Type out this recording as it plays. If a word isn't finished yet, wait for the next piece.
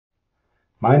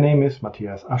My name is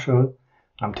Matthias Ascherl.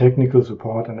 I'm Technical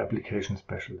Support and Application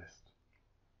Specialist.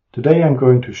 Today I'm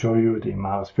going to show you the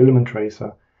Imaris Filament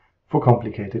Tracer for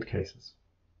complicated cases.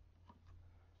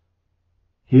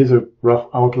 Here's a rough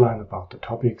outline about the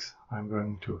topics I'm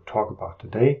going to talk about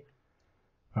today.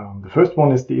 The first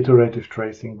one is the iterative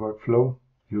tracing workflow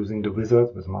using the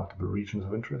wizard with multiple regions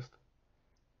of interest.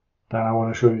 Then I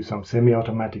want to show you some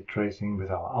semi-automatic tracing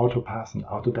with our AutoPass and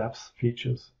AutoDepth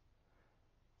features.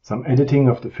 Some editing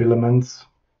of the filaments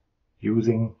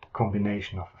using the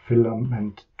combination of a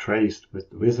filament traced with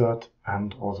the wizard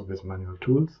and also with manual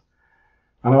tools.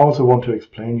 And I also want to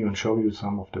explain you and show you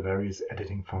some of the various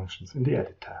editing functions in the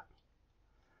Edit tab.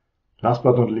 Last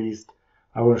but not least,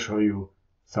 I will show you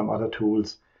some other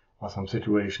tools or some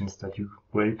situations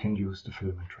where you can use the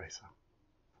filament tracer.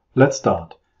 Let's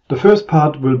start. The first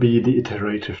part will be the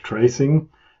iterative tracing,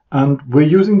 and we're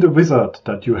using the wizard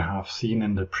that you have seen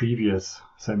in the previous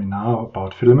seminar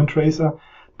about filament tracer,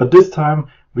 but this time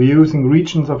we're using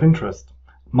regions of interest,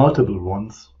 multiple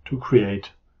ones, to create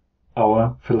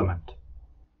our filament.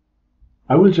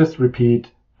 I will just repeat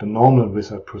the normal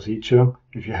wizard procedure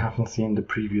if you haven't seen the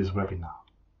previous webinar.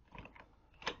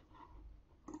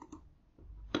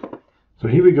 So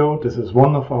here we go. This is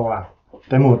one of our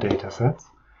demo data sets.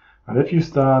 And if you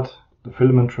start the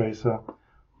filament tracer,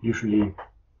 usually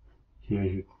here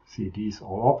you see these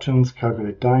all options,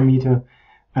 calculate diameter,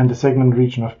 and the segment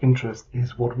region of interest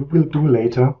is what we will do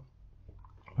later.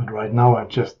 But right now I'm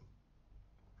just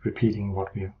repeating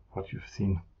what you've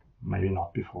seen, maybe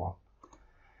not before.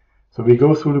 So we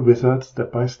go through the wizard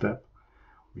step by step.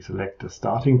 We select the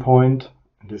starting point,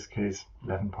 in this case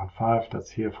 11.5,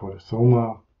 that's here for the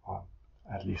soma, or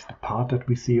at least the part that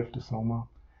we see of the soma.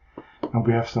 And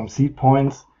we have some seed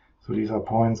points, so these are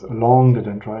points along the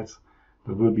dendrites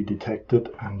that will be detected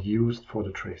and used for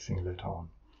the tracing later on.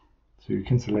 So you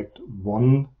can select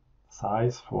one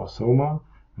size for soma,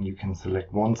 and you can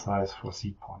select one size for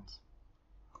seed points.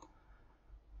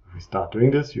 If we start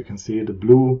doing this, you can see the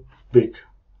blue big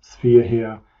sphere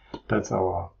here, that's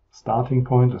our starting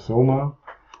point, the soma,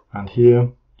 and here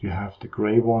you have the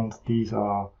gray ones. These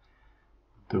are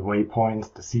the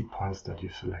waypoints, the seed points that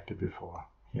you've selected before.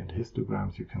 Here in the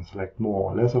histograms you can select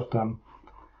more or less of them,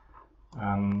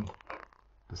 and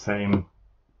the same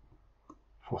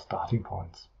for starting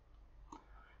points.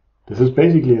 This is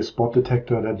basically a spot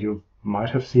detector that you might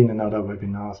have seen in other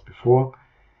webinars before.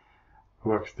 It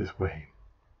works this way.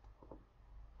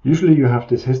 Usually you have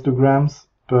these histograms,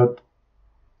 but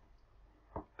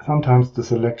sometimes the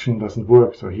selection doesn't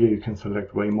work. So here you can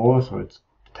select way more, so it's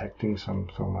detecting some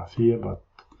somas here, but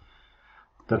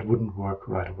that wouldn't work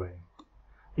right away.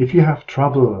 If you have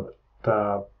trouble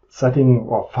setting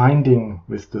or finding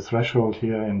with the threshold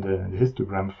here in the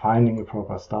histogram, finding a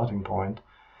proper starting point,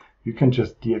 you can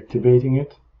just deactivating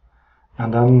it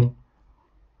and then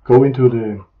go into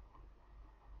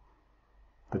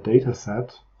the data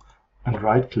set and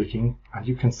right clicking, and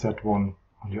you can set one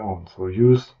on your own. So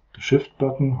use the shift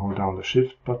button, hold down the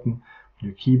shift button on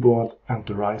your keyboard and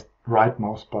the right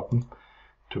mouse button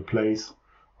to place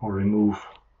or remove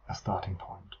a starting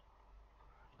point.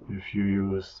 If you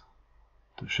use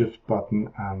the shift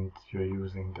button and you're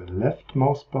using the left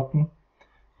mouse button,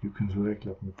 you can select,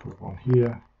 let me put one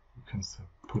here, you can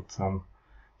put some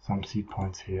seed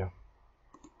points here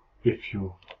if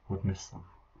you would miss them.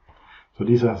 So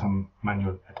these are some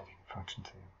manual editing functions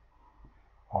here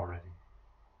already.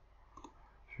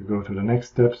 If you go to the next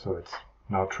step, so it's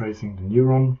now tracing the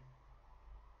neuron,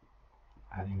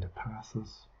 adding the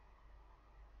passes.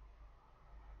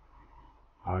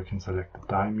 Now you can select the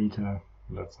diameter,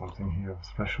 that's something here,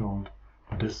 a threshold,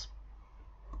 but this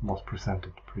was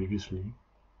presented previously.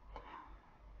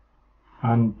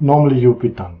 And normally you'll be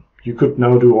done. You could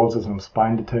now do also some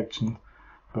spine detection,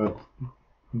 but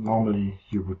normally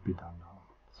you would be done now.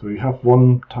 So you have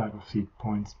one type of seed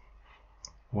points,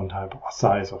 one type of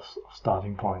size of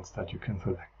starting points that you can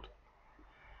select.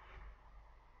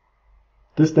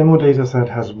 This demo data set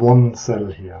has one cell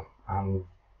here, and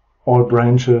all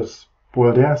branches,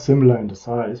 well, they are similar in the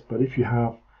size, but if you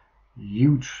have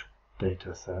huge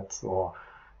data sets or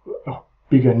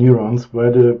bigger neurons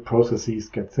where the processes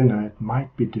get thinner, it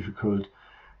might be difficult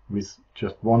with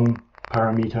just one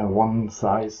parameter, one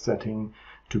size setting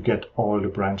to get all the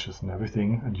branches and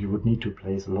everything, and you would need to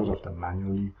place a lot of them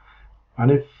manually.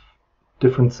 And if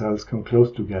different cells come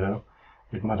close together,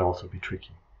 it might also be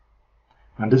tricky.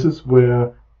 And this is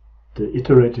where the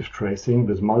iterative tracing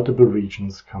with multiple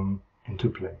regions come into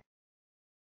play.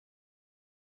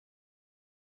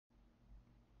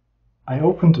 I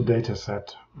opened the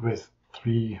dataset with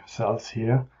 3 cells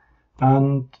here,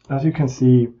 and as you can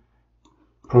see,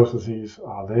 processes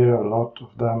are there, a lot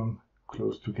of them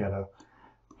close together,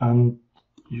 and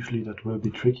usually that will be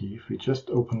tricky. If we just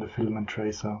open the filament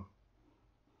tracer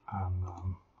and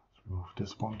let's remove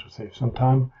this one to save some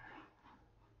time,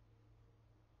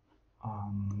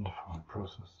 and for the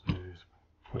processes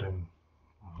put in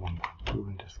 1.2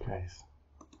 in this case,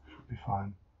 should be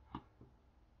fine.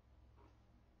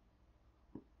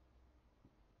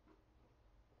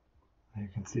 You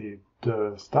can see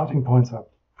the starting points are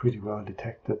pretty well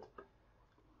detected,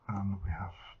 and we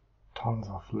have tons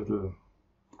of little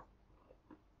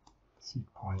seed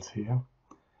points here.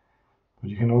 But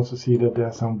you can also see that there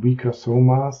are some weaker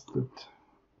somas that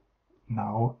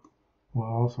now will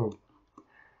also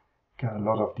get a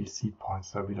lot of these seed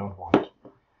points that we don't want.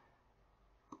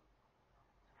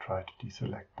 Try to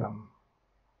deselect them.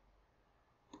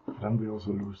 But then we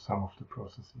also lose some of the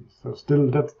processes. So still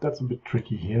that's a bit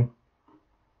tricky here.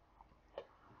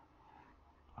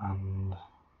 And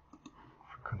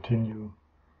if we continue,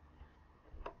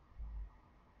 it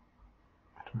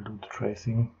will do the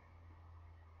tracing.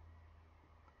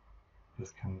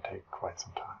 This can take quite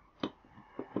some time.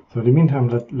 So in the meantime,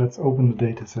 let's open the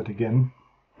data set again.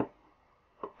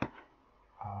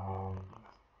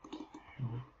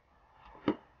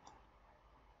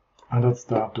 And let's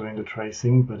start doing the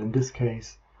tracing, but in this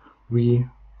case we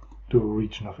do a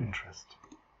region of interest.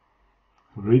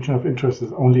 The region of interest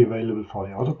is only available for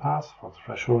the outer pass. For the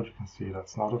threshold, you can see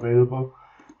that's not available.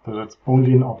 So that's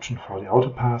only an option for the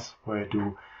outer pass, where you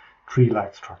do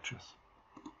tree-like structures.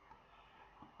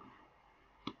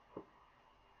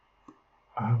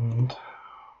 And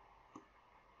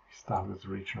we start with the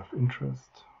region of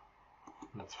interest.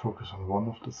 Let's focus on one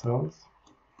of the cells.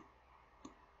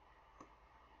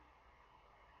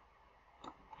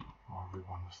 Or we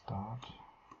want to start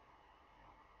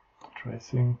the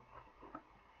tracing.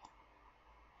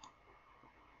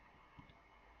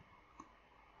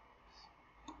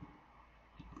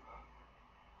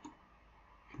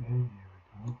 Okay, here we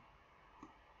go.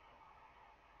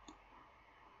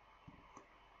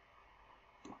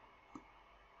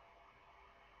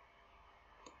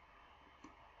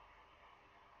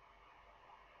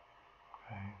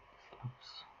 Okay, this looks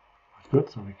good,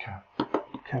 so we can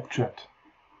capture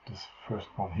this first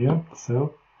one here, the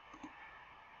cell.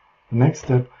 The next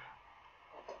step,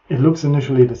 it looks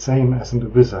initially the same as in the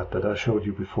wizard that I showed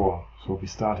you before. So we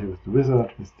start here with the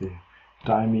wizard, with the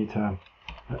diameter.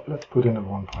 Let's put in a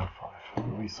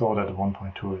 1.5. We saw that the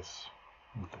 1.2 is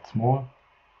a bit small.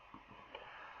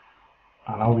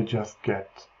 And now we just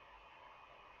get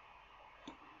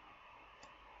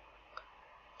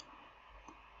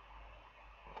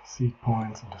the seed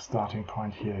points and the starting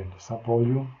point here in the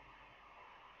subvolume.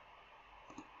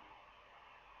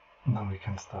 Now we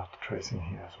can start the tracing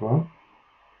here as well.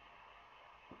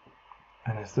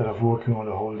 And instead of working on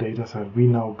the whole data set, we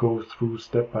now go through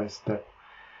step by step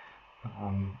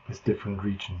with different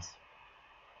regions.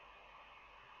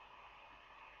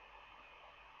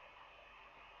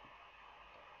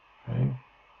 Okay,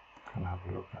 can have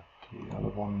a look at the other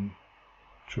one.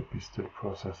 Should be still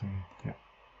processing. Yeah.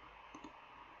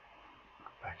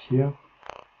 Back here.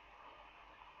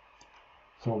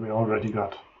 So we already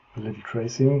got a little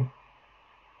tracing.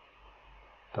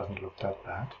 Doesn't look that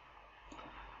bad.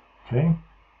 Okay.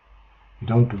 We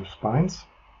don't do spines.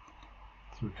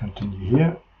 So we continue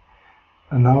here.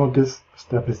 And now this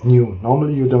step is new.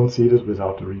 Normally you don't see this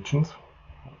without the regions.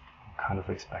 Kind of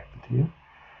expected here.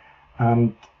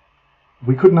 And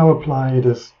we could now apply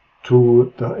this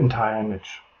to the entire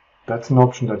image. That's an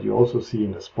option that you also see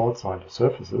in the spots or in the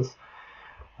surfaces.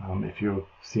 If you've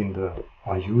seen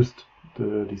or used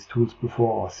these tools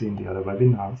before or seen the other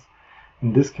webinars.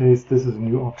 In this case, this is a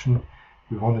new option.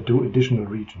 We want to do additional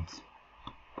regions.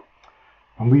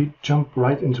 And we jump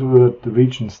right into the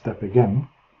region step again.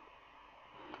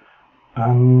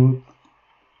 And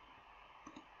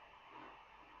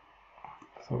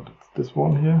so that's this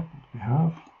one here that we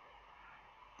have.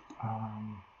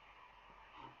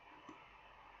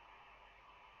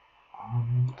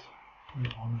 And we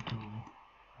want to do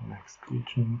the next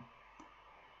region.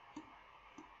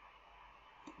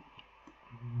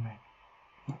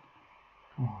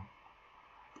 Come on,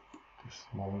 this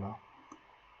smaller.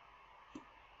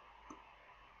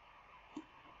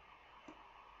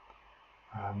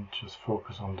 And just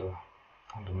focus on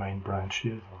the main branch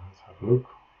here. So let's have a look.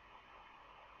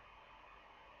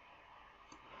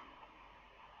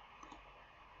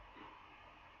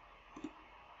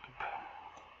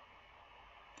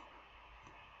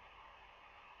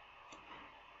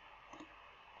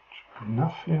 Should be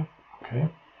enough here. Okay.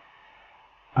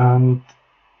 And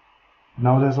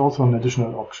now there's also an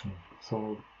additional option.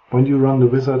 So when you run the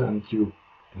wizard and you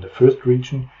In the first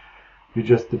region, you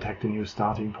just detect a new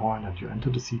starting point and you enter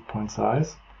the seed point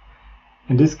size.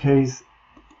 In this case,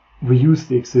 we use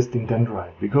the existing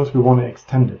dendrite because we want to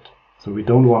extend it. So we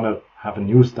don't want to have a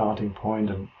new starting point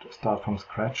and start from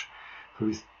scratch.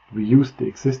 So we use the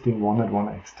existing one and want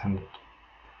to extend it.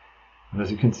 And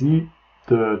as you can see,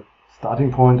 the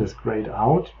starting point is grayed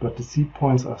out, but the seed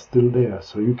points are still there.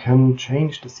 So you can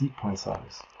change the seed point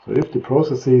size. So if the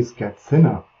processes get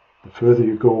thinner, the further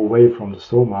you go away from the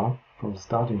soma, from the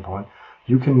starting point,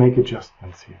 you can make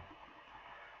adjustments here.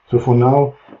 So for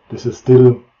now, this is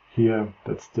still here,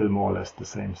 that's still more or less the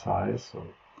same size, so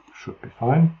it should be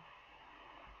fine.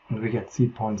 And we get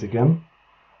seed points again.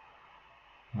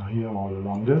 Now here all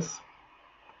along this.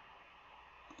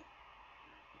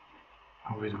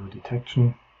 And we do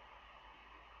detection.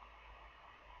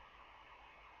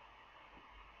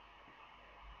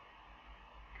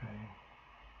 Okay.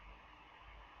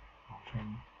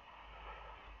 Watching.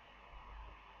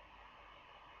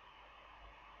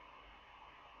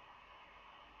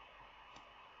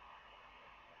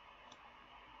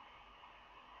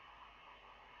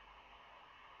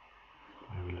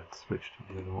 Maybe let's switch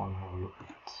to the other one, have a look if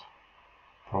it's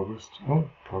progressed. Oh,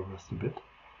 progressed a bit.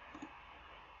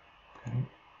 Okay.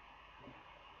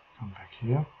 Come back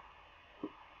here.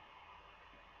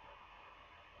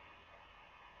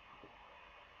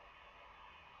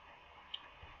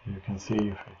 You can see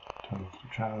if I turn off the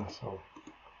channel, so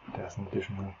there's an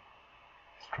additional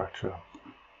structure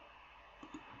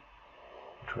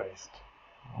traced.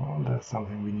 Oh, there's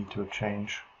something we need to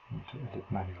change, we need to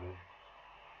edit manually.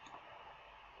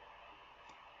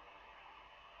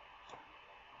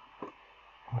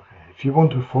 Okay, if you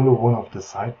want to follow one of the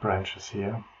side branches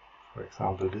here, for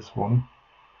example this one,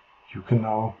 you can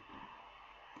now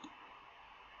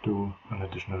do an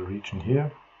additional region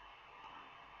here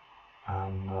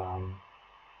and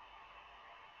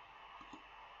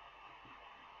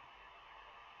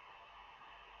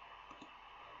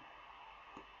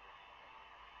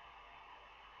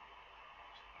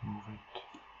move it.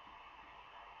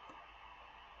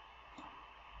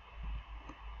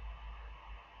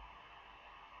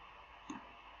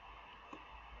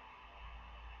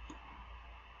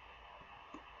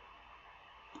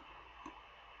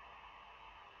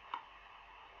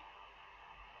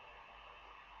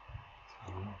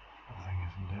 So everything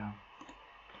is in there.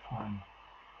 Fine.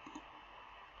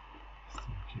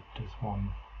 Still keep this one.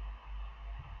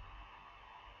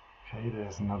 Okay,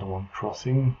 there's another one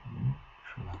crossing.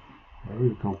 Maybe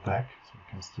we go back, so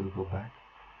we can still go back.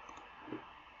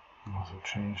 And also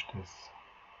change this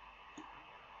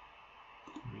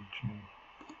region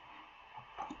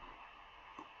up.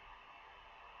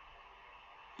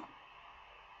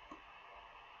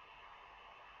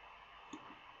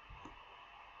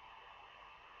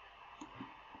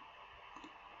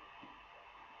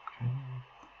 Okay,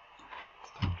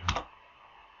 it's time to go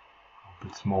a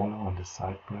bit smaller on the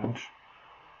side branch.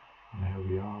 And here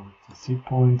we are with the seed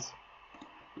points.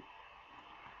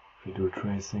 If we do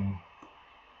tracing,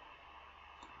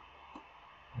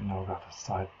 we now got a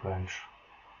side branch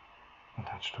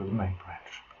attached to the main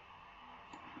branch.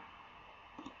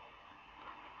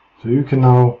 So you can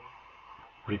now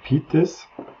repeat this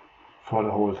for the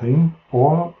whole thing,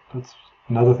 or that's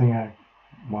another thing I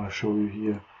want to show you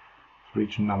here,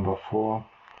 region number 4.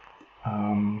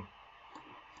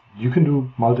 You can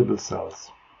do multiple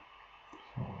cells.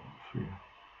 So if we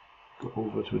go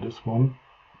over to this one,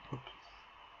 oops,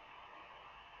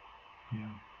 here,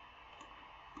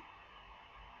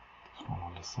 this one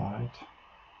on the side,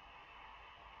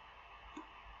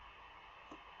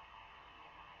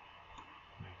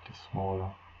 make this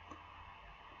smaller.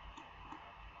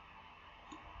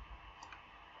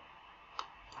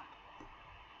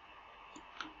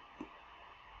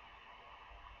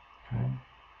 Okay.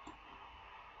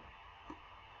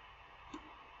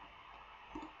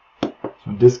 So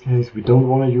in this case, we don't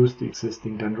want to use the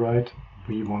existing dendrite.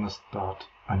 We want to start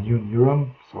a new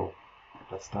neuron. So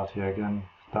let's start here again,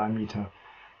 diameter.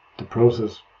 The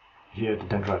process here, the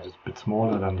dendrite is a bit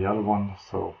smaller than the other one,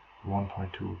 so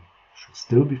 1.2 should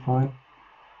still be fine.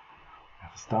 We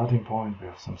have a starting point, we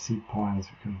have some seed points,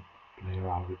 you can play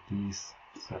around with these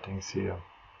settings here.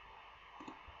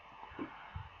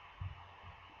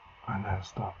 And now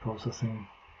start processing.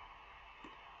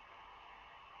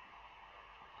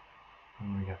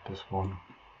 And we get this one.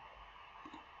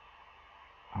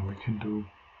 And we can do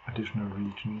additional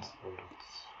regions, so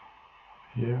that's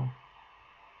here.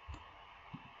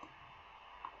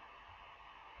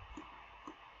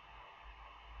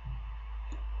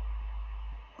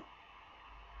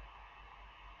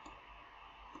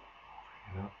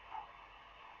 Bring it up.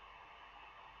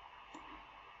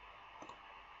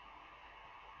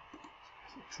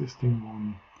 existing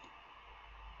one,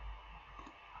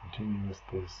 continue with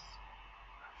this,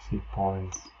 seed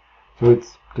points. So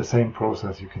it's the same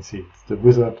process, you can see. It's the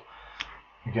wizard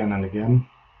again and again,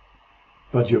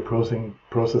 but you're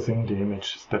processing the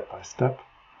image step by step.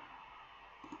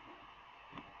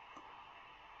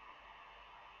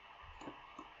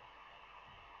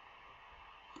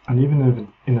 And even if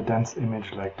in a dense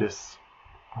image like this,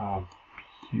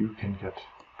 you can get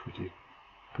pretty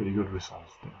good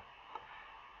results there.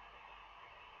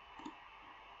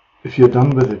 If you're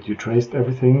done with it, you traced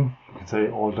everything, you can say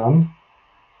all done,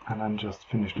 and then just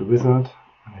finish the wizard,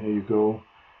 and here you go.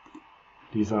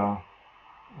 These are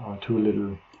two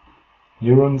little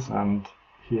neurons, and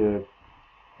here,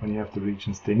 when you have the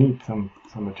regions, they need some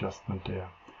adjustment there.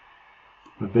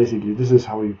 But basically, this is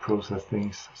how you process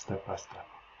things step by step.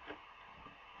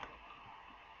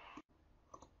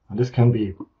 And this can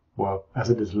be, well, as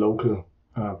it is local,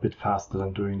 a bit faster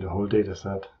than doing the whole data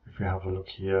set. If you have a look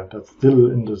here, that's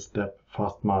still in the step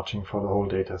fast marching for the whole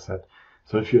data set.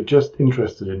 So if you're just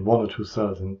interested in one or two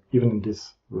cells, and even in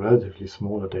this relatively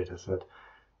smaller data set,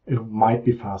 it might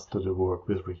be faster to work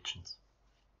with regions.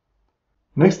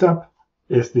 Next up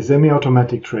is the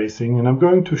semi-automatic tracing, and I'm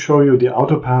going to show you the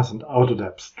autopath and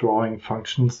autodepth drawing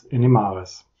functions in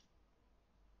Imaris.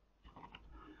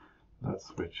 Let's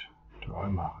switch to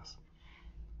Imaris.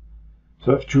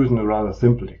 So I've chosen a rather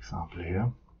simple example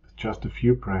here, with just a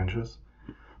few branches,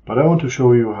 but I want to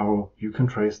show you how you can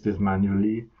trace this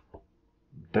manually,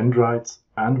 dendrites,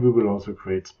 and we will also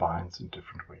create spines in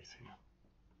different ways here.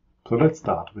 So let's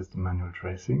start with the manual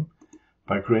tracing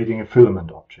by creating a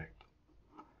filament object.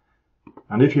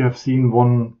 And if you have seen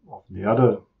one of the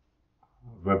other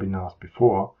webinars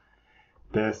before,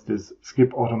 there's this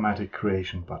skip automatic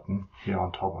creation button here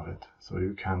on top of it. So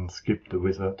you can skip the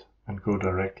wizard and go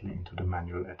directly into the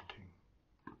manual editing.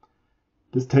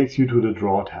 This takes you to the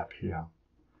draw tab here.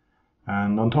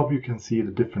 And on top you can see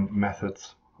the different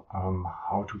methods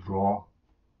how to draw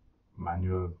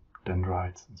manual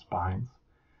dendrites and spines.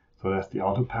 So there's the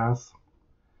autopath,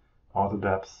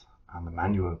 autodepth, and the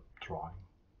manual drawing.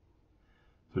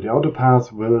 So the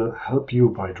autopath will help you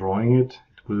by drawing it.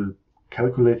 It will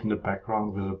calculate in the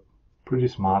background with a pretty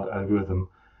smart algorithm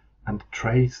and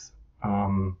trace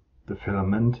the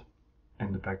filament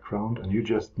in the background, and you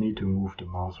just need to move the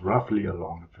mouse roughly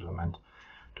along the filament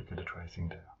to get a tracing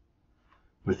there.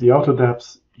 With the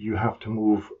autodepth, you have to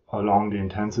move along the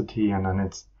intensity, and then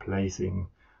it's placing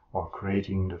or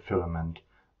creating the filament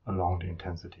along the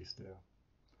intensities there.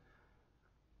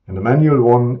 And the manual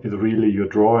one is really you're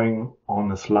drawing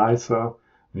on a slicer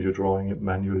and you're drawing it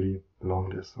manually along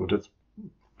this. So that's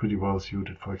pretty well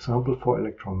suited, for example, for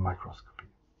electron microscopy.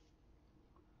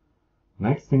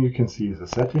 Next thing you can see is a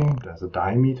setting. There's a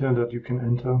diameter that you can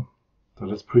enter. So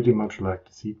that's pretty much like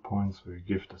the seed points, where you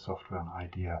give the software an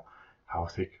idea how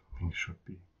thick things should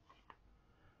be.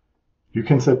 You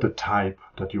can set the type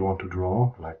that you want to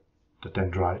draw, like the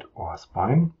dendrite or a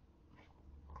spine.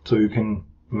 So you can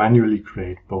manually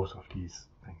create both of these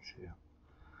things here.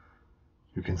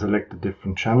 You can select the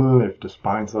different channel. If the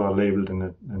spines are labeled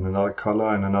in another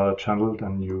color in another channel,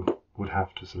 then you would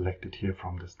have to select it here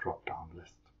from this drop-down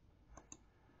list.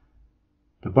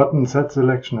 The button set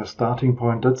selection as starting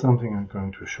point, that's something I'm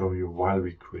going to show you while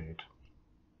we create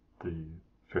the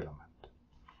filament.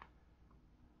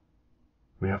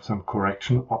 We have some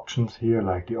correction options here,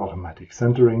 like the automatic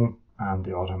centering and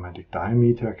the automatic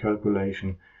diameter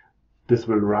calculation. This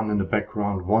will run in the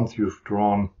background once you've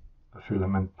drawn the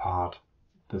filament part.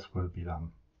 This will be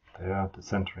done there. The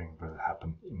centering will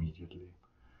happen immediately.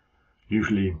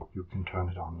 Usually you can turn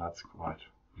it on, that's quite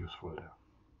useful there.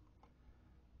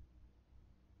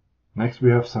 Next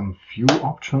we have some view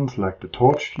options like the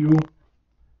torch view.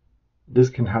 This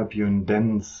can help you in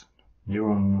dense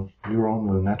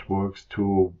neuronal networks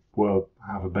to, well,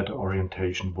 have a better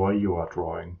orientation where you are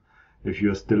drawing. If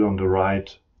you're still on the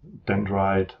right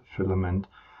dendrite filament,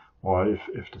 or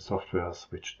if the software is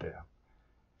switched there.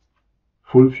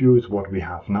 Full view is what we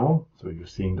have now, so you're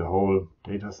seeing the whole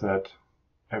data set.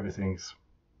 Everything's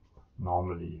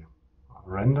normally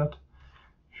rendered.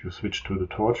 If you switch to the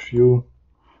torch view,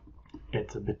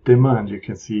 it's a bit dimmer, and you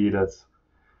can see that's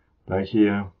like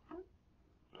here,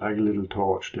 like a little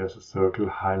torch, there's a circle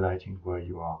highlighting where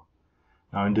you are.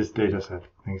 Now in this data set,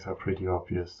 things are pretty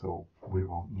obvious, so we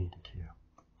won't need it here.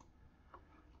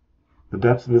 The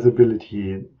depth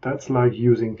visibility, that's like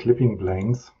using clipping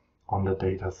planes on the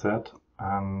data set,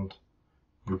 and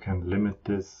you can limit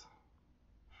this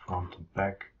front and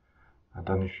back, and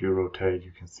then if you rotate,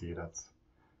 you can see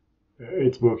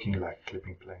it's working like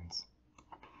clipping planes.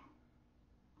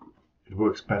 It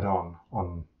works better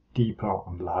on deeper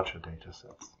on larger data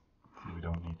sets. So we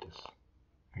don't need this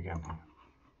again here.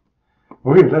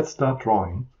 Okay, let's start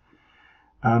drawing.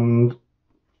 And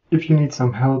if you need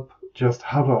some help, just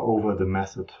hover over the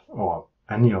method or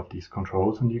any of these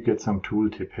controls and you get some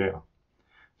tooltip here.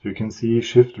 So you can see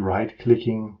Shift right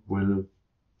clicking will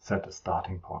set a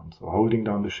starting point. So holding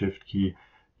down the Shift key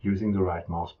using the right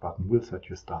mouse button will set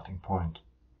your starting point.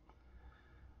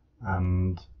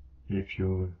 And if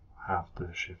you have the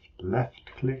Shift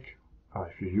left click, or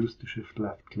if you use the Shift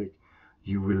left click,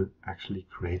 you will actually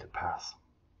create a path.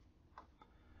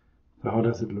 So how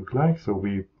does it look like? So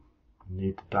we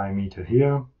need the diameter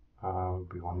here.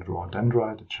 We want to draw a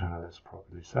dendrite. The channel is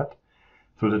properly set.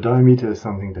 So the diameter is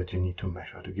something that you need to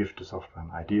measure to give the software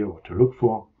an idea what to look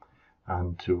for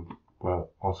and to,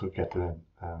 well, also get a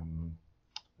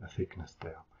thickness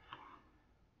there.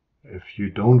 If you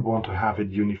don't want to have it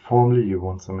uniformly, you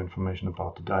want some information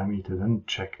about the diameter, then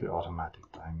check the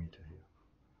automatic diameter here.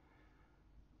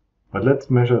 But let's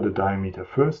measure the diameter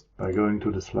first by going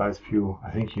to the slice view.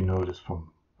 I think you know this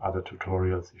from other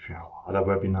tutorials if you have other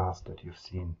webinars that you've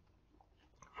seen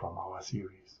from our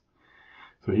series.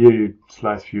 So here you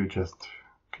slice view, just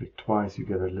click twice, you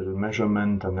get a little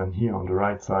measurement, and then here on the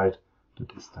right side, the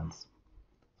distance.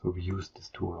 So we used this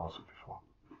tool also before.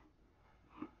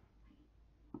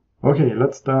 Okay,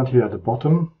 let's start here at the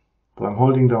bottom. So I'm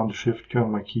holding down the Shift key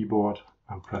on my keyboard,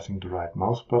 I'm pressing the right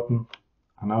mouse button,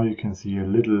 and now you can see a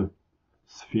little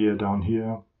sphere down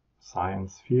here,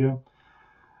 science sphere,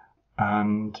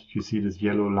 and you see this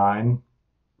yellow line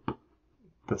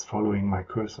that's following my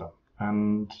cursor.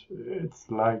 And it's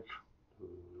like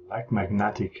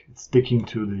magnetic. It's sticking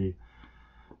to the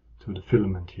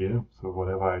filament here. So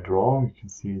whatever I draw, you can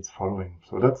see it's following.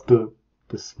 So that's the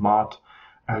smart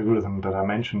algorithm that I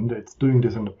mentioned. It's doing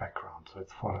this in the background, so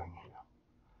it's following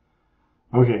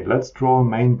here. Okay, let's draw a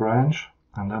main branch,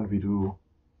 and then we do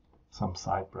some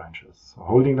side branches. So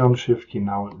holding down the Shift key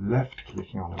now, left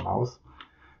clicking on the mouse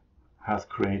has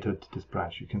created this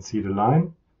branch. You can see the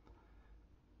line.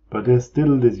 But there's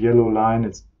still this yellow line,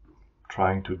 it's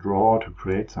trying to draw, to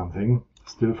create something,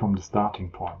 still from the starting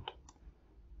point.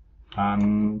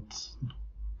 And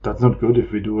that's not good.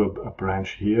 If we do a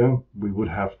branch here, we would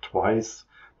have twice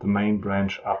the main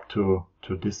branch up to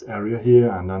this area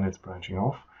here, and then it's branching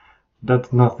off.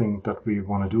 That's nothing that we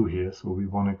want to do here, so we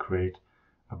want to create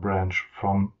a branch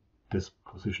from this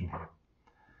position here.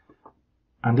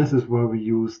 And this is where we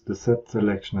use the set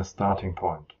selection as starting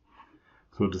point.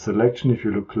 So the selection, if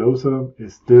you look closer,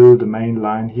 is still the main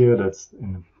line here. That's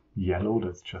in yellow.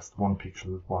 That's just 1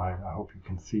 pixel wide. I hope you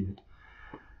can see it.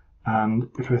 And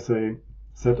if I say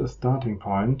set a starting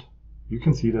point, you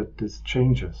can see that this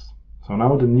changes. So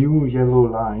now the new yellow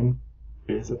line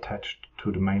is attached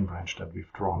to the main branch that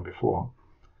we've drawn before.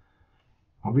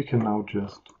 And we can now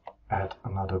just add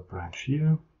another branch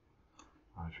here.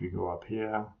 If we go up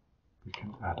here, we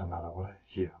can add another one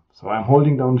here. So I'm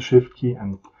holding down the Shift key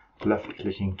and left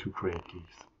clicking to create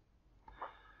these.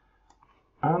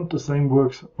 And the same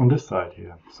works on this side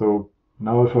here. So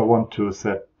now if I want to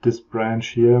set this branch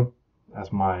here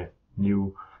as my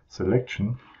new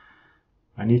selection,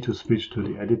 I need to switch to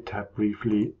the Edit tab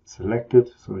briefly, select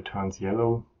it so it turns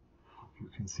yellow. You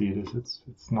can see this,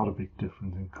 it's not a big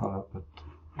difference in color, but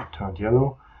it turned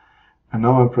yellow. And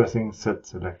now I'm pressing Set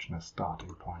Selection as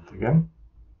Starting Point again.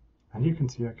 And you can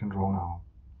see I can draw now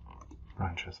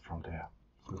branches from there.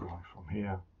 So going from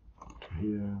here to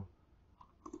here,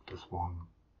 this one,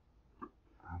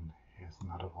 and here's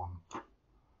another one.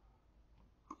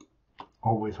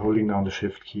 Always holding down the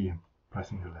Shift key,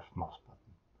 pressing the left mouse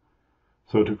button.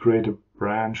 So to create a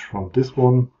branch from this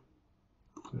one,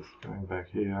 just going back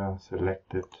here,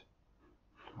 select it,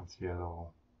 turns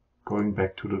yellow, going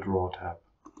back to the Draw tab,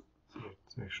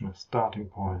 selection as starting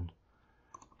point,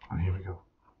 and here we go.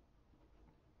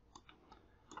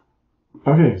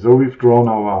 Okay, so we've drawn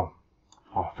our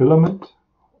filament.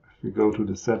 If we go to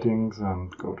the settings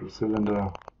and go to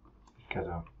cylinder, we get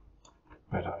a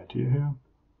better idea here.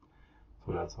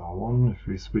 So that's our one. If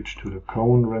we switch to the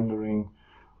cone rendering,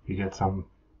 we get some,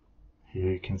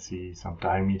 here you can see some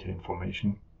diameter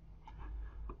information.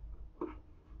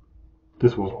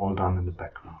 This was all done in the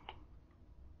background.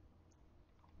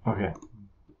 Okay,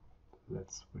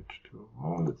 let's switch to,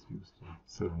 let's use the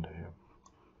cylinder here.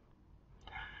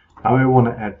 Now I want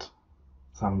to add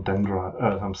some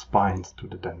spines to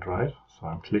the dendrite. So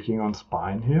I'm clicking on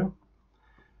spine here.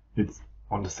 It's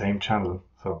on the same channel,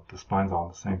 so the spines are on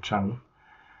the same channel.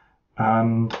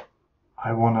 And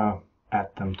I want to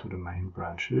add them to the main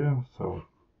branch here. So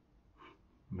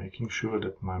making sure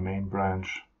that my main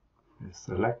branch is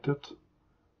selected.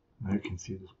 Now you can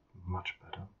see this much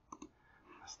better.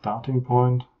 I starting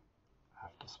point,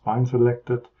 have the spine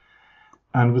selected,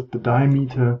 and with the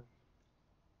diameter,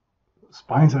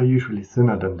 spines are usually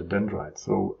thinner than the dendrites,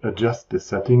 so adjust the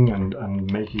setting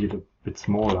and make it a bit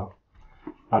smaller.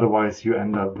 Otherwise you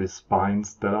end up with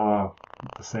spines that are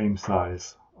the same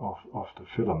size of the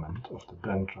filament, of the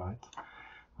dendrite,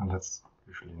 and that's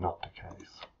usually not the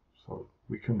case. So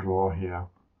we can draw here,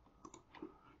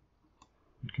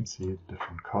 you can see a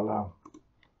different color.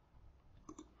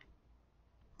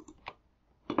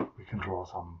 We can draw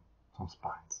some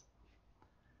spines.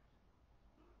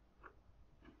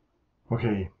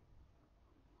 Okay,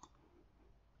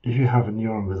 if you have a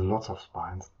neuron with lots of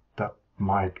spines, that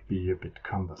might be a bit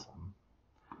cumbersome.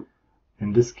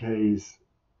 In this case,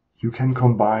 you can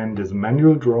combine this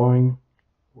manual drawing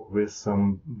with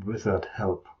some wizard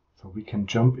help. So we can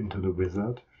jump into the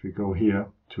wizard. If we go here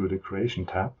to the creation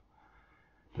tab,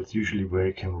 that's usually where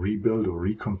you can rebuild or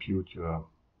recompute your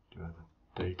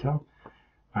data.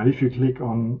 And if you click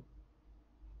on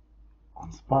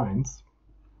spines,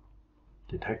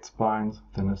 detect spines,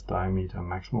 thinnest diameter,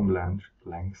 maximum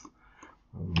length.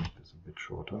 I'll make this a bit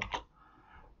shorter.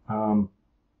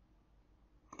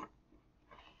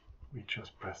 We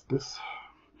just press this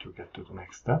to get to the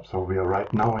next step. So we are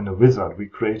right now in a wizard. We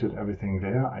created everything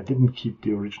there. I didn't keep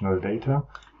the original data.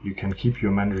 You can keep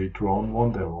your manually drawn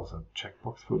one. There was a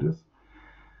checkbox for this.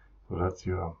 So that's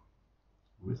your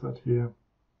wizard here.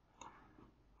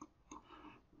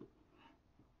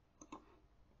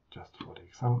 Just for the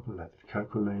example, let it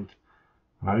calculate.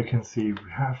 Now you can see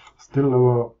we have still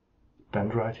our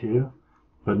dendrite here,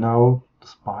 but now the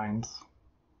spines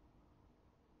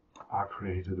are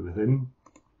created within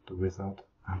the wizard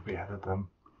and we added them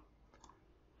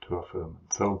to our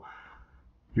filament. So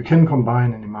you can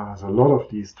combine in Imaris a lot of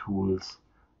these tools,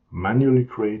 manually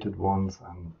created ones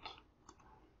and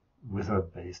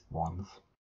wizard-based ones.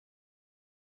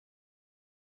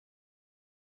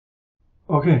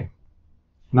 Okay.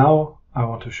 Now I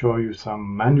want to show you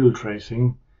some manual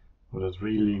tracing, what is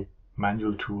really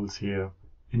manual tools here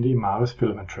in the Imaris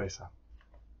Filament Tracer.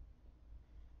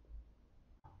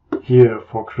 Here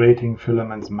for creating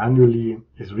filaments manually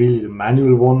is really the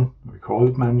manual one, we call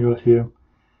it manual here.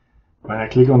 When I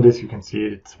click on this you can see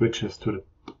it switches to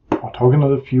the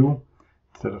orthogonal view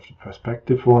instead of the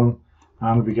perspective one,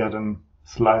 and we get a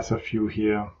slicer view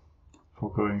here for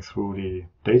going through the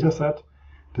data set.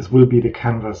 This will be the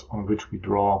canvas on which we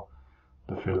draw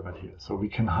the filament here. So we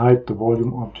can hide the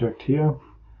volume object here.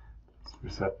 Let's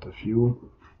reset the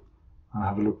view and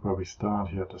have a look where we start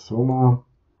here at the soma.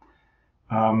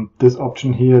 This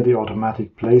option here, the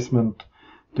automatic placement,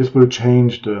 this will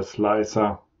change the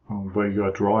slicer where you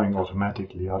are drawing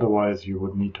automatically. Otherwise you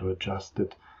would need to adjust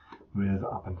it with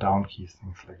up and down keys,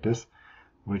 things like this,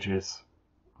 which is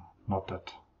not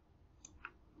that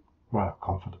well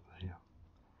comfortable here.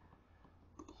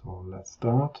 So let's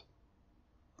start,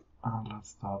 and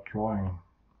let's start drawing.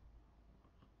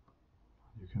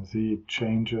 You can see it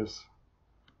changes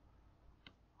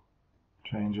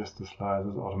the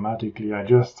slices automatically. I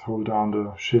just hold down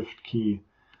the shift key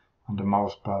and the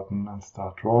mouse button and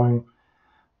start drawing.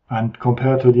 And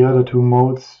compared to the other two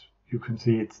modes, you can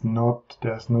see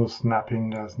there's no snapping,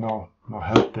 there's no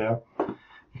help there,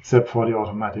 except for the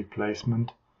automatic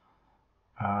placement.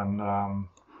 And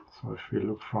so if we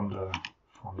look from the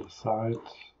side,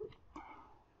 you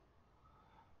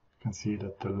can see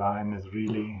that the line is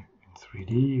really in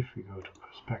 3D. If we go to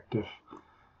perspective,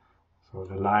 so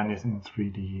the line is in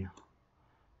 3D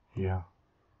here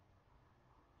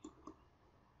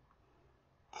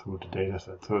through the data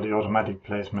set. So the automatic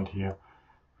placement here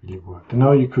really worked. And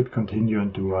now you could continue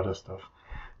and do other stuff,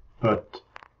 but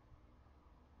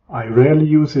I rarely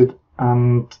use it,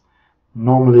 and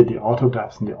normally the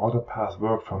autodapps and the autopaths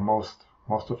work for most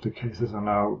of the cases, and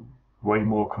are way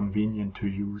more convenient to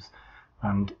use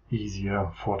and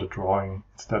easier for the drawing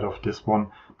instead of this one,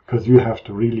 because you have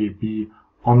to really be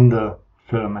on the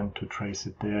filament to trace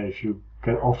it there. If you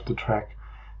get off the track,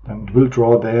 then it will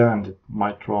draw there and it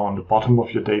might draw on the bottom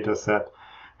of your data set,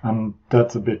 and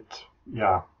that's a bit,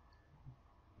 yeah,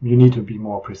 you need to be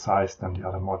more precise than the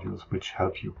other modules which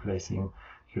help you placing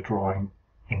your drawing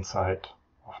inside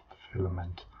of the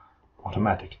filament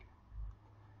automatically.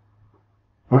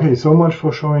 Okay, so much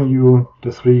for showing you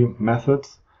the three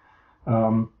methods.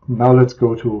 Now let's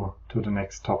go to the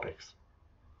next topics.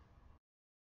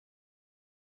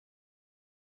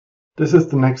 This is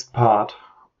the next part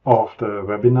of the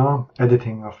webinar,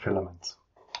 editing of filaments.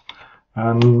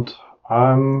 And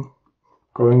I'm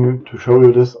going to show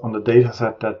you this on the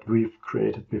dataset that we've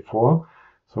created before.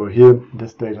 So here,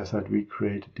 this dataset, we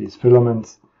created these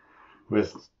filaments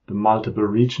with the multiple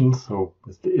regions, so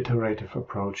with the iterative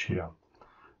approach here.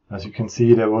 As you can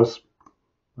see, there was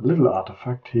a little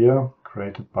artifact here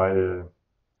created by the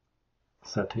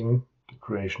setting, the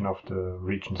creation of the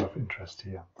regions of interest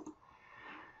here.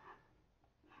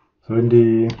 So in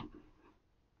the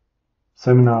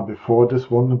seminar before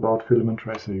this one about Filament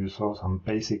Tracer, you saw some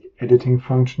basic editing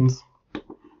functions.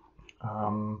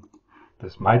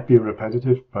 This might be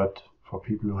repetitive, but for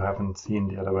people who haven't seen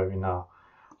the other webinar,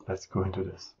 let's go into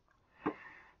this.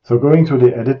 So going to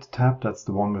the Edit tab, that's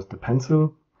the one with the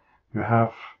pencil. You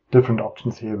have different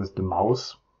options here with the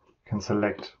mouse. You can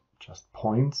select just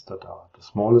points that are the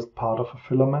smallest part of a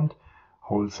filament,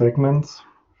 whole segments.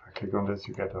 If I click on this,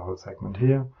 you get a whole segment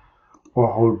here,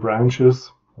 or whole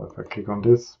branches. So if I click on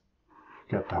this,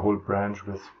 you get the whole branch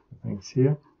with things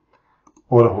here,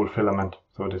 or the whole filament.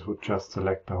 So this would just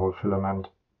select the whole filament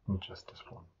and just this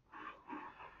one.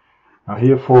 Now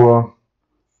here for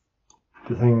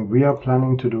the thing we are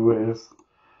planning to do is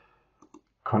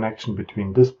connection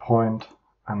between this point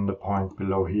and the point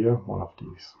below here, one of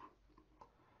these.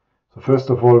 So first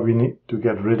of all, we need to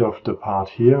get rid of the part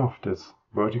here, of this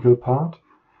vertical part.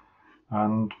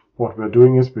 And what we're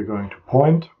doing is we're going to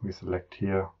point, we select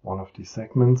here one of these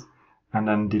segments, and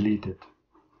then delete it.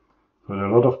 So there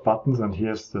are a lot of buttons, and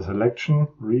here's the selection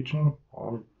region,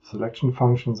 or selection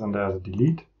functions, and there's a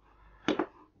delete.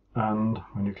 And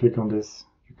when you click on this,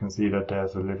 you can see that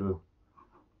there's a little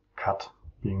cut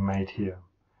being made here.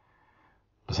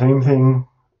 The same thing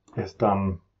is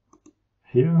done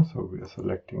here, so we are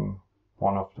selecting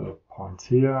one of the points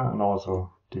here and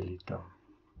also delete them.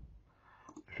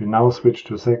 If we now switch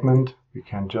to segment, we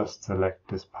can just select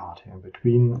this part here in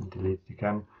between and delete it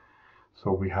again.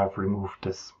 So we have removed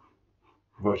this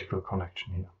vertical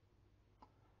connection here.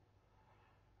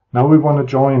 Now we want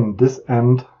to join this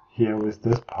end here with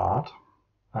this part,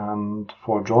 and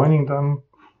for joining them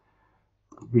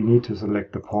we need to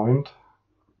select the point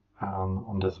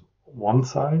on this one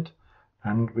side,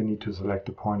 and we need to select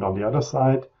the point on the other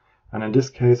side, and in this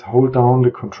case hold down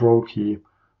the control key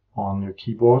on your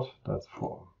keyboard. That's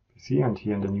for PC, and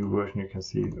here in the new version you can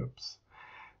see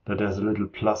that there's a little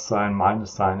plus sign,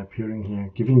 minus sign appearing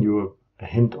here, giving you a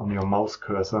hint on your mouse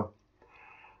cursor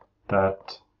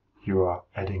that you are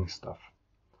adding stuff.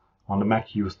 On the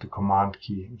Mac, use the command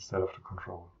key instead of the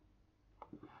control.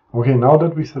 Okay, now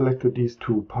that we selected these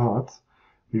two parts,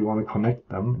 we want to connect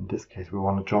them. In this case, we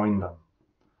want to join them.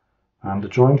 And the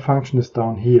join function is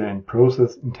down here in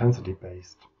process intensity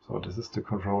based. So this is the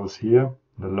controls here,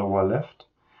 the lower left.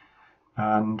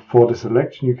 And for the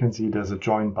selection, you can see there's a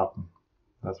join button.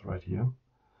 That's right here.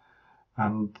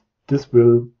 And this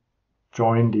will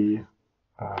join the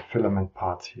filament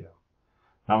parts here.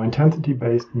 Now intensity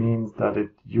based means that it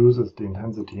uses the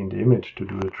intensity in the image to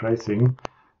do the tracing.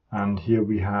 And here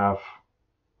we have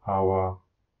our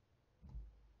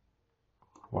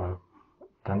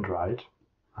dendrite.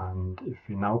 And if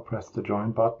we now press the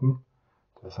join button,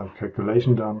 there's some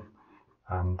calculation done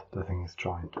and the thing is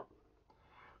joined.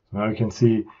 So now you can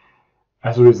see,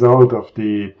 as a result of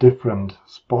the different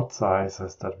spot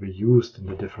sizes that we used in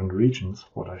the different regions,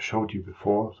 what I showed you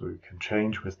before, so you can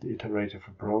change with the iterative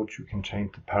approach, you can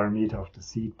change the parameter of the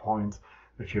seed points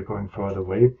if you're going further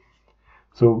away.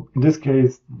 So in this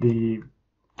case, the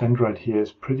dendrite here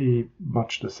is pretty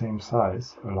much the same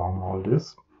size along all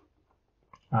this.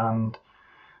 And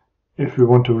if we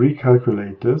want to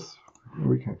recalculate this,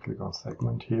 we can click on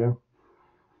segment here,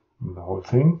 and the whole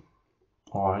thing,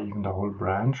 or even the whole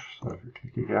branch. So if you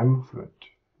click again, so it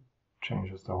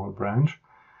changes the whole branch.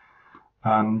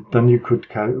 And then you could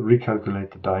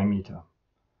recalculate the diameter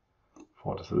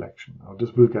for the selection. Now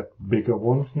this will get bigger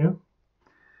one here.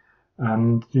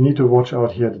 And you need to watch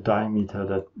out here the diameter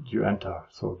that you enter.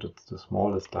 So that's the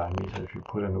smallest diameter. If you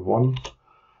put in a 1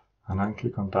 and then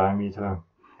click on diameter,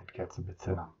 it gets a bit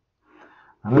thinner.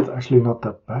 And it's actually not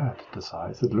that bad, the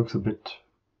size. It looks a bit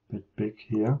big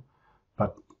here,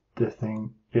 but this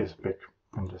thing is big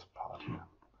in this part here.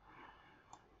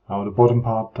 Now the bottom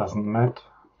part doesn't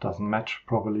match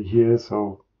properly here,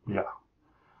 so yeah,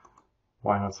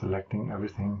 why not selecting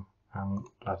everything and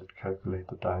let it calculate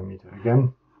the diameter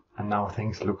again. And now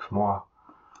things look more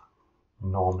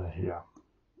normal here.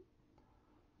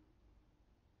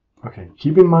 Okay,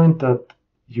 keep in mind that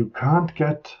you can't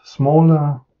get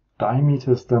smaller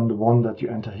diameters than the one that you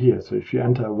enter here. So if you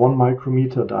enter a 1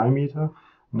 micrometer diameter,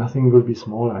 nothing will be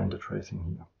smaller in the tracing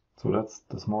here. So that's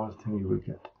the smallest thing you will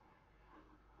get.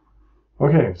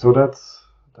 Okay, so that's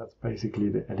basically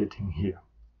the editing here.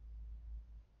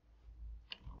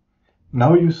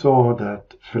 Now you saw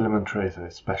that Filament Tracer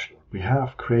is special. We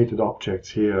have created objects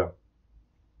here,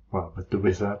 well, with the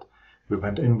wizard. We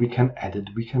went in, we can edit,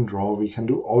 we can draw, we can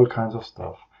do all kinds of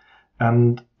stuff.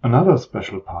 And another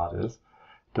special part is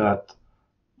that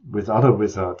with other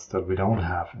wizards that we don't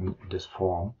have in this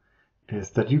form, is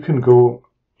that you can go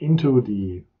into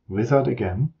the wizard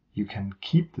again, you can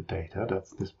keep the data,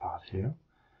 that's this part here,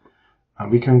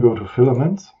 and we can go to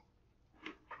filaments.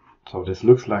 So this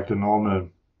looks like the normal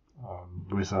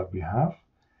wizard we have.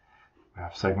 We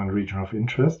have segment region of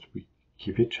interest, we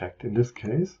keep it checked in this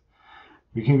case.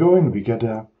 We can go in, we get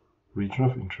a region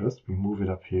of interest, we move it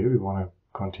up here, we want to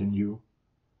continue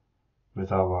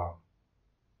with our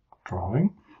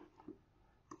drawing.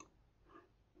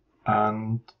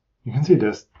 And you can see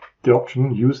there's the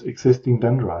option use existing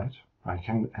dendrite. I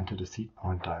can enter the seed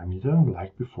point diameter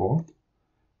like before.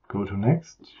 Go to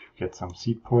next, get some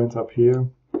seed points up here.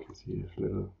 You can see these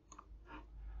little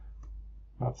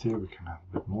dots here, we can have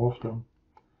a bit more of them.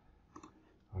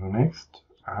 Go to next,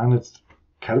 and it's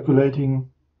calculating,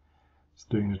 it's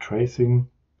doing the tracing,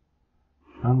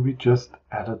 and we just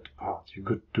added parts. You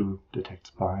could do detect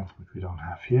spines, which we don't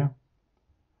have here.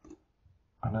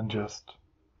 And then just,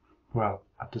 well,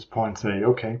 at this point say,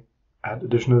 okay, add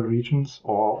additional regions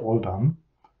or all done.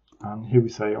 And here we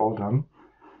say all done.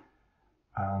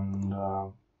 And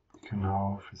you can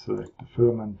now, if we select the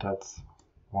filament, that's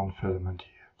one filament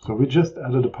here. So we just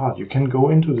added a part. You can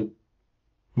go into the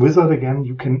wizard again,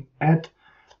 you can add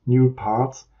new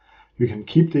parts, you can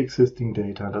keep the existing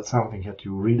data. That's something that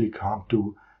you really can't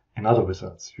do in other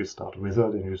wizards. You start a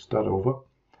wizard and you start over.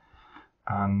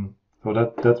 And so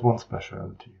that's one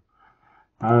specialty.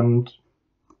 And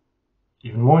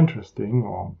even more interesting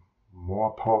or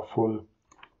more powerful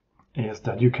is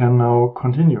that you can now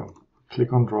continue.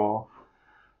 Click on draw,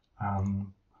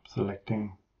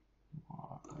 selecting,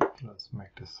 let's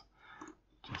make this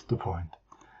just the point.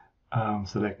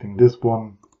 Selecting this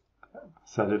one,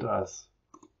 set it as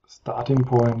starting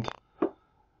point,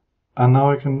 and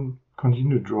now I can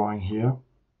continue drawing here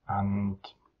and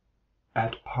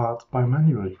add parts by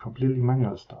manually, completely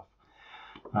manual stuff.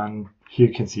 And here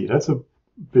you can see that's a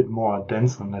bit more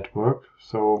denser network.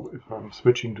 So if I'm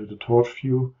switching to the torch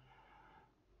view,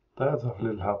 that's a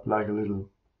little help, like a little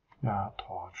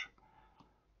torch.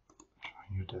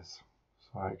 Showing you this,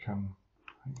 so I can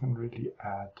really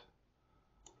add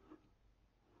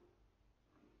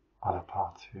other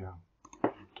parts here.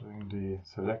 Doing the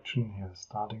selection here,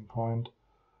 starting point,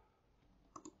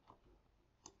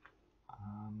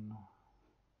 and you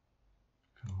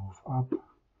can move up.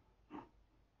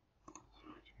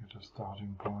 At a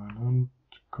starting point and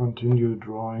continue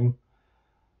drawing.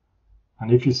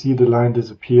 And if you see the line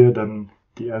disappear, then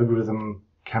the algorithm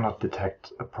cannot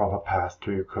detect a proper path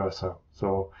to your cursor.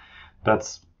 So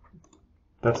that's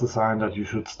a sign that you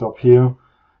should stop here,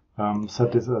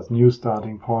 set this as new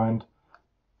starting point,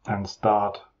 and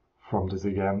start from this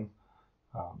again.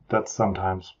 That's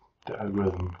sometimes the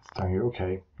algorithm is telling you,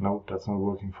 okay, no, that's not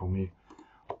working for me.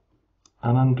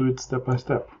 And then do it step by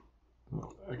step.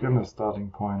 So again, a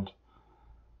starting point.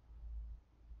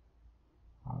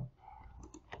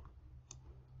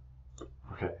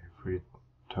 Okay, if we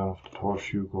turn off the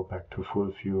torch view, go back to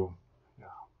full view,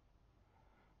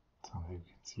 something you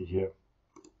can see here.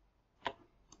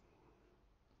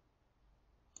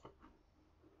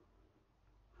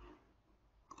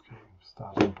 Okay,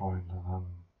 starting point, and then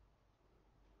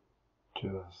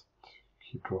just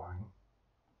keep drawing.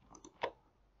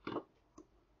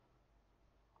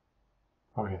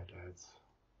 Okay,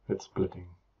 it's splitting,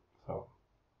 so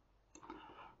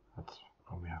that's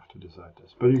when we have to decide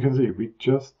this. But you can see we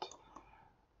just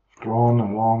drawn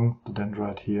along the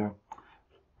dendrite here,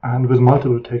 and with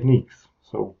multiple techniques.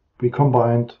 So we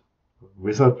combined a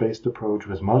wizard-based approach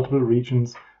with multiple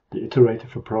regions, the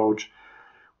iterative approach.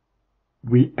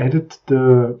 We added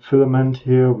the filament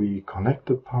here, we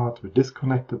connected parts, we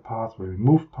disconnected parts, we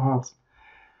removed parts,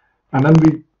 and then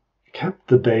we kept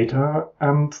the data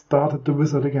and started the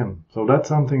wizard again. So that's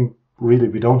something really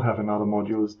we don't have in other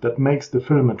modules that makes the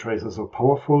filament tracer so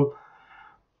powerful.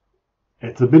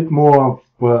 It's a bit more,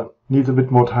 well, needs a bit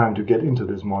more time to get into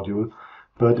this module,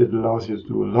 but it allows you to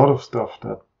do a lot of stuff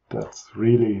that's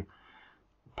really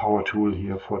a power tool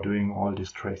here for doing all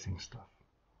this tracing stuff.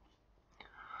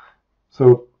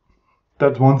 So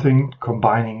that's one thing,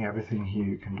 combining everything here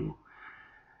you can do.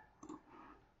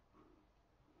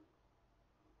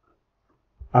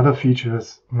 Other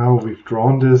features, now we've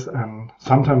drawn this, and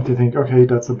sometimes you think, okay,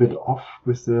 that's a bit off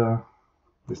with the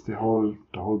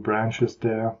whole branches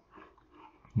there.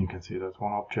 You can see that's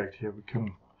one object here. We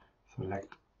can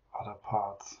select other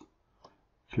parts,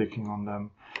 clicking on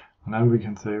them, and then we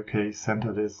can say, okay,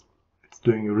 center this. It's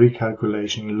doing a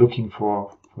recalculation, looking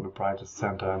for the brightest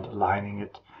center and aligning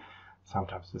it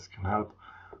sometimes this can help.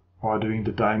 Or doing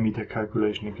the diameter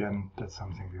calculation again, that's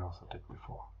something we also did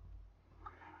before.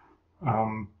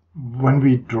 When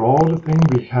we draw the thing,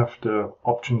 we have the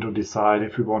option to decide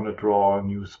if we want to draw a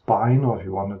new spine or if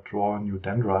you want to draw a new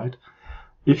dendrite.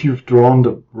 If you've drawn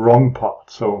the wrong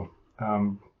part, so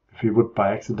if you would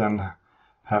by accident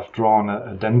have drawn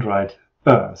a dendrite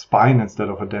spine instead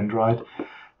of a dendrite,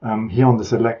 here on the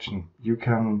selection you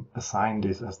can assign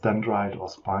this as dendrite or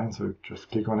spine. So you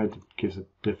just click on it, it gives it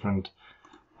different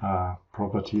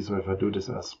properties. So if I do this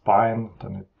as spine,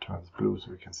 then it turns blue,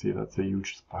 so you can see that's a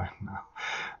huge spine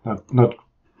now. Not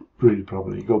really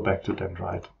probably. Go back to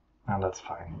dendrite, and that's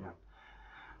fine here.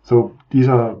 So these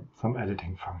are some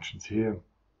editing functions here.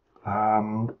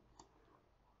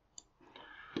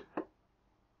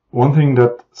 One thing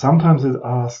that sometimes is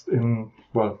asked in,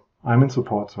 well, I'm in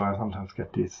support, so I sometimes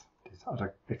get these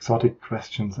other exotic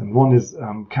questions, and one is,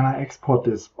 can I export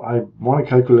this? I want to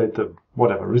calculate the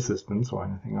whatever resistance or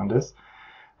anything on this,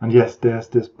 and yes, there's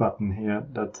this button here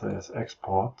that says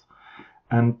export,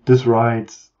 and this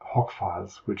writes HOC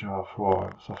files, which are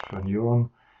for software Neuron,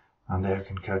 and there you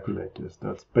can calculate this.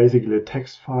 That's basically a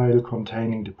text file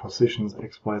containing the positions,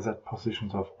 XYZ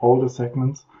positions of all the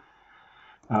segments,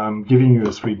 giving you a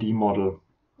 3D model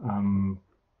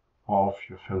of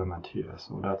your filament here.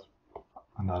 So that's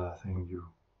another thing you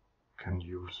can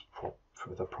use for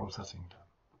further processing them.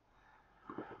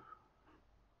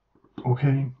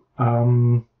 Okay,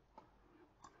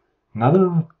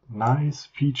 another nice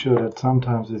feature that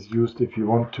sometimes is used if you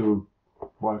want to,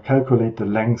 well, calculate the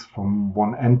length from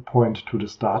one endpoint to the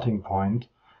starting point,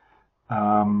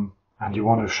 and you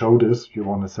want to show this, you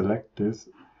want to select this,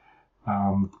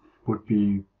 would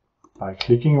be by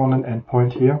clicking on an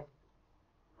endpoint here,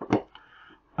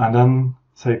 and then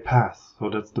say pass. So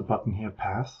that's the button here,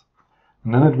 pass.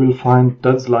 And then it will find,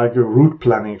 that's like a route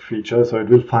planning feature, so it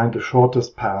will find the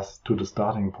shortest path to the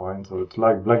starting point. So it's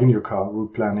like in your car,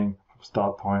 route planning from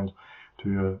start point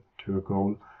to your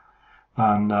goal.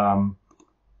 And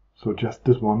so just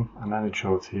this one, and then it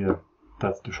shows here,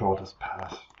 that's the shortest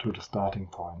path to the starting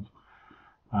point.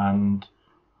 And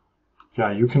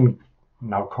yeah, you can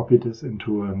now copy this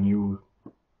into a new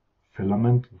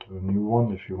filament, into a new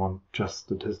one, if you want just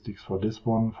statistics for this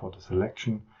one, for the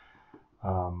selection.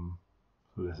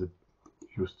 So there's a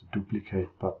use the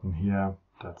duplicate button here,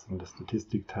 that's in the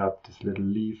statistic tab, this little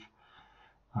leaf,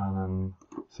 and then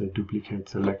say duplicate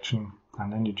selection,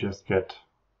 and then you just get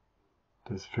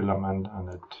this filament, and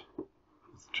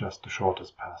it's just the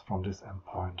shortest path from this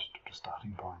endpoint to the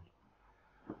starting point.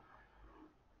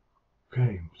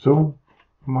 Okay, so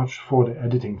much for the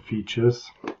editing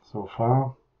features so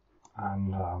far,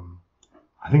 and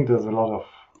I think there's a lot of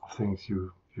things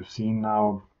you've seen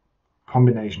now,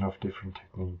 combination of different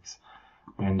techniques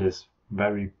in this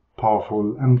very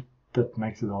powerful, and that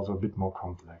makes it also a bit more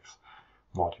complex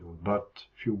module. But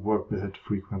if you work with it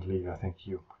frequently, I think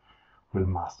you will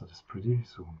master this pretty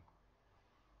soon.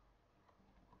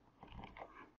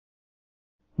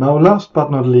 Now, last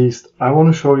but not least, I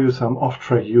want to show you some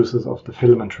off-track uses of the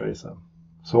filament tracer.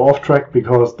 So off-track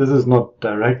because this is not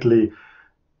directly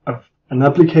an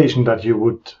application that you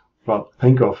would, well,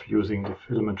 think of using the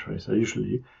filament tracer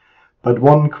usually. But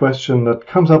one question that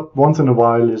comes up once in a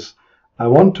while is, I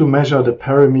want to measure the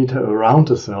parameter around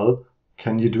the cell.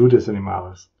 Can you do this in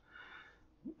Imaris?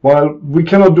 Well, we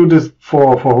cannot do this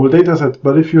for whole data sets,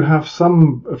 but if you have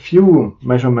a few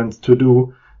measurements to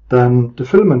do, then the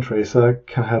filament tracer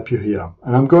can help you here.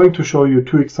 And I'm going to show you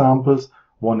two examples,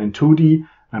 one in 2D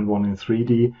and one in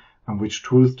 3D, and which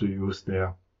tools to use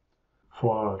there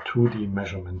for a 2D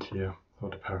measurement here for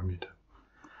the parameter.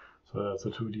 So that's a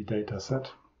 2D data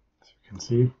set, as you can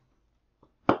see.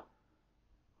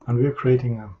 And we're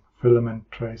creating a filament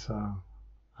tracer,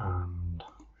 and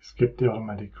we skip the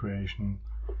automatic creation.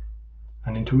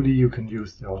 And in 2D you can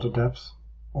use the auto depths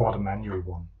or the manual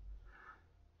one.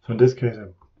 So in this case I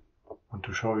want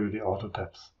to show you the auto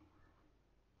depths.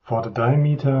 For the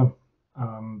diameter,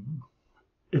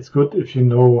 it's good if you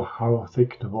know how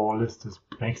thick the wall is. This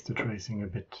makes the tracing a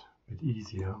bit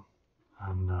easier.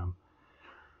 And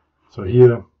so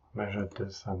here I measured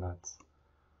this, and that's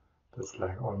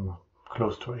like almost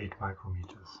close to 8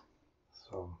 micrometers.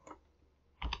 So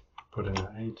put in an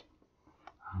 8,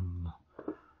 and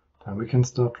then we can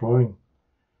start drawing,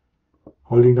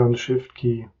 holding down the shift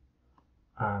key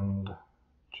and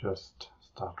just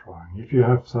start drawing. If you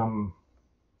have some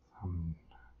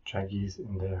jaggies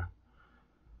in there,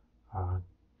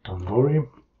 don't worry.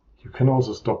 You can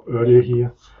also stop earlier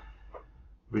here.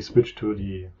 We switch to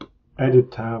the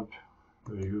edit tab,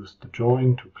 we use the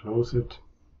join to close it,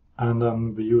 and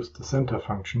then we use the center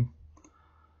function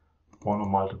one or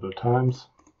multiple times,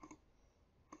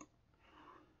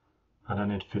 and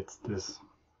then it fits this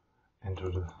into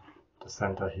the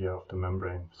center here of the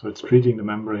membrane. So it's treating the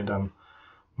membrane then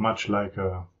much like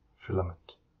a filament.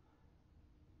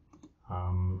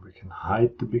 We can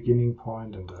hide the beginning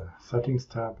point in the settings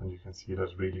tab, and you can see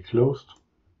that's really closed.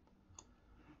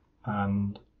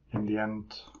 And in the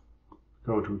end,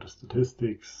 go to the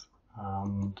statistics,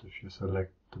 and if you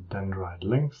select the dendrite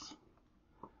length,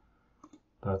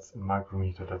 that's in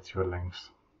micrometer, that's your length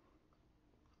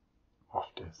of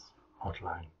this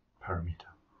outline parameter.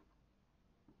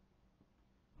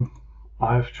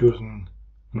 I've chosen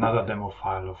another demo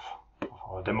file of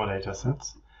our demo data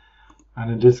sets,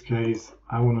 and in this case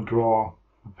I want to draw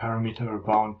a parameter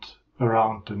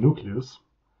around the nucleus.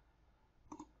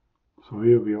 So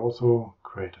here we also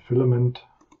create a filament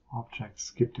object,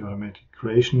 skip the automatic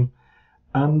creation,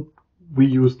 and we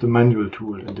use the manual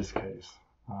tool in this case.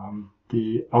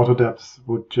 The autodepths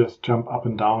would just jump up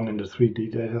and down in the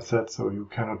 3D data set, so you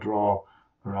cannot draw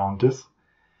around this.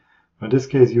 In this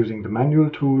case, using the manual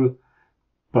tool,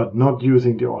 but not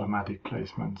using the automatic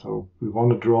placement. So we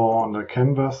want to draw on the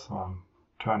canvas. So I'm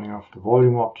turning off the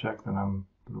volume object, and I'm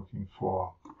looking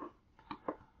for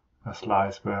a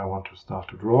slice where I want to start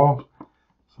to draw.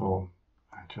 So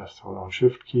I just hold on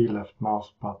Shift key, left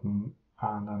mouse button,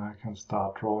 and then I can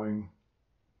start drawing,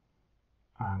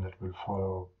 and it will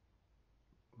follow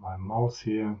my mouse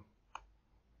here.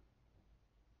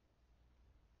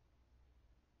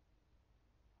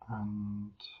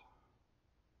 And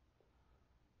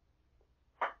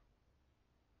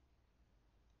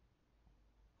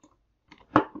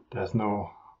there's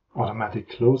no automatic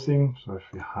closing, so if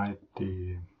we hide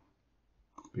the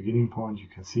beginning point, you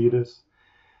can see this.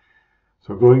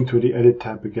 So going to the Edit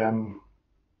tab again,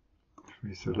 if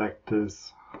we select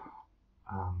this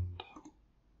and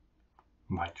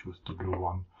might choose the blue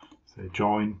one, say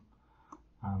join,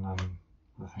 and then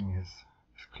the thing is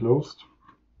closed.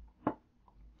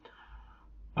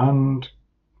 And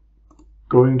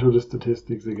going to the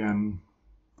statistics again,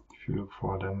 if you look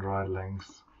for dendrite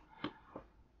length,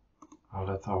 oh,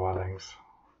 that's our length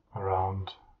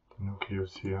around the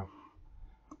nucleus here.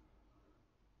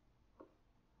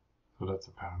 So that's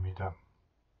a parameter.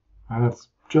 And it's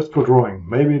just for drawing.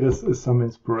 Maybe this is some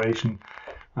inspiration,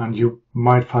 and you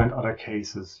might find other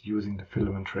cases using the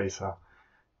filament tracer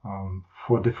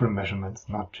for different measurements,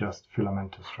 not just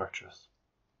filamentous structures.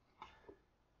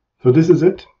 So this is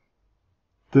it.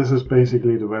 This is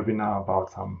basically the webinar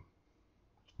about some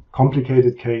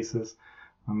complicated cases,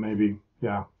 and maybe,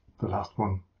 yeah, the last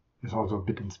one is also a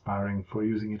bit inspiring for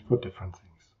using it for different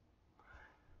things.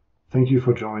 Thank you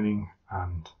for joining,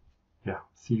 and yeah,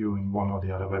 see you in one or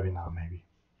the other webinar maybe.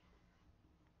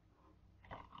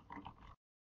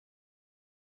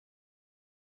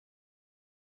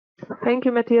 Thank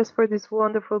you, Matthias, for this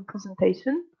wonderful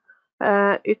presentation.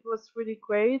 It was really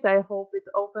great. I hope it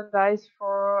opened eyes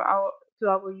to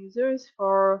our users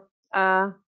for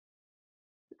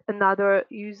another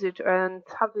usage and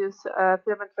how to use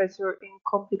filament tracer in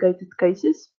complicated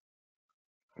cases.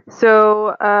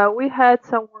 So we had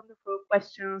some wonderful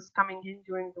questions coming in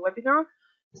during the webinar.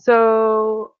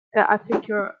 So I think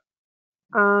you're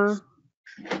I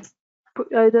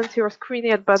don't see your screen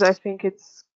yet, but I think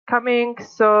it's coming.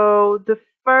 So the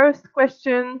first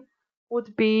question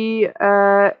would be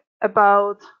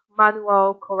about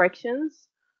manual corrections.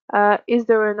 Is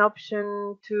there an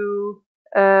option to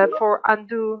for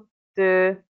undo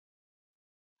the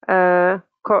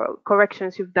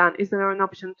corrections you've done? Is there an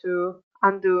option to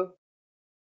undo?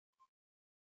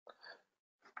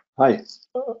 Hi.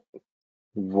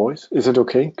 Voice, is it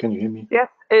okay? Can you hear me? Yes,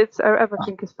 it's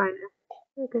everything is fine.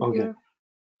 Okay.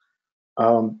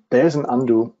 There's an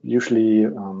undo. Usually,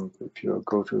 if you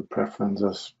go to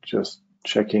preferences, just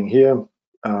checking here,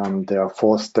 there are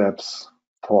 4 steps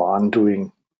for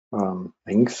undoing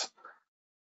things.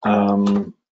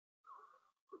 And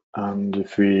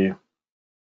if we,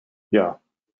 yeah,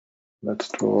 let's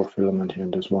draw a filament here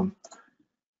in this one.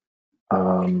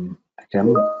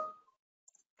 Again,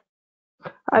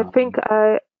 I think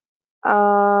I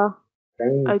don't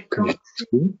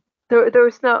see. There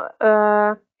is no.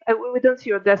 We don't see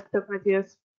your desktop,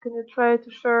 Matthias. Can you try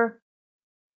to share?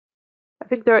 I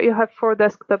think there you have 4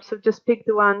 desktops, so just pick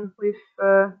the one with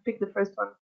pick the first one.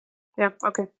 Yeah,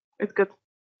 okay, it's good.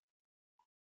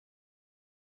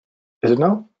 Is it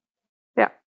now? Yeah.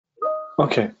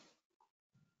 Okay.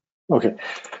 Okay.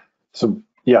 So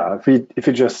yeah, if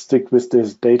we just stick with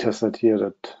this data set here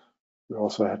that we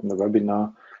also had in the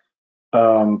webinar,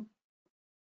 for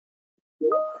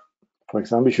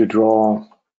example, if you draw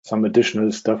some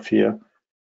additional stuff here,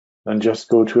 then just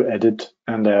go to edit,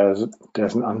 and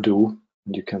there's an undo,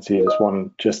 and you can see this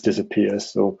one just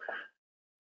disappears. So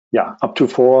yeah, up to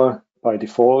 4 by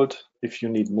default. If you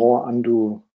need more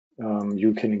undo,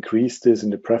 you can increase this in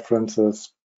the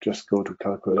preferences. Just go to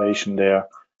calculation there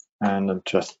and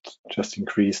just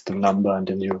increase the number, and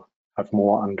then you have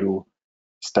more undo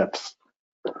steps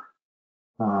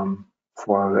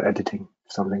for editing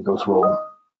if something goes wrong.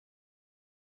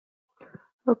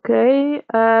 Okay,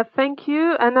 thank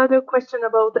you. Another question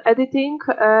about editing,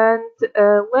 and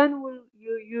when will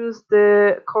you use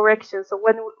the correction? So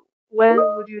when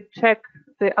would you check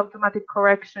the automatic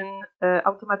correction,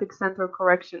 automatic center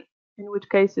correction? In which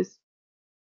cases?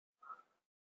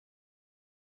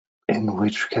 In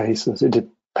which cases? It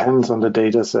depends on the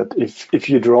data set. If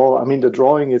you draw, I mean, the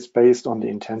drawing is based on the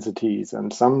intensities,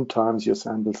 and sometimes your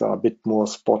samples are a bit more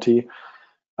spotty.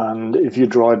 And if you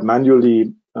draw it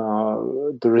manually,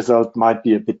 the result might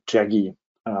be a bit jaggy.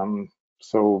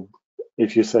 So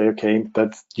if you say, okay,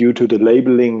 that's due to the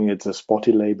labeling, it's a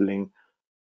spotty labeling,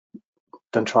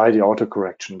 then try the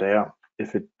autocorrection there.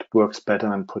 If it works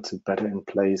better and puts it better in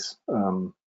place,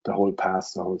 the whole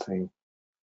pass, the whole thing.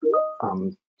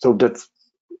 So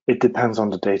it depends on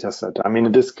the data set. I mean,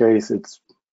 in this case, it's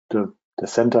the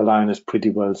center line is pretty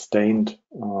well stained.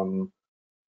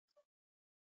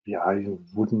 Yeah, I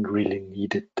wouldn't really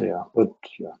need it there, but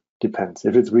yeah, depends.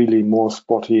 If it's really more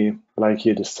spotty, like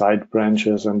here the side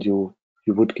branches, and you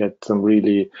would get some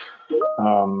really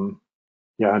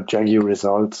yeah, jaggy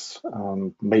results,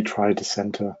 may try the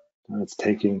center. It's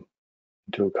taking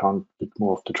into account a bit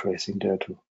more of the tracing there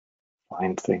to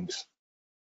find things.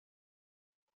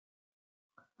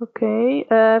 Okay,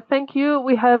 thank you.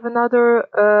 We have another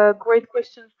great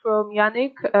question from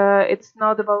Yannick. It's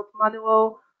not about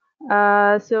manual.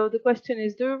 So the question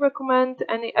is, do you recommend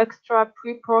any extra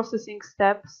pre-processing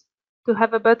steps to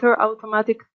have a better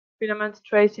automatic filament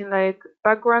tracing, like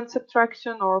background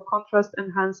subtraction or contrast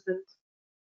enhancement?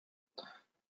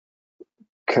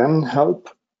 Can help.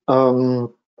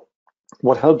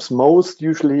 What helps most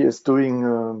usually is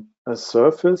doing a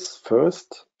surface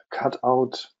first, cut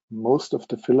out most of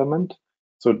the filament.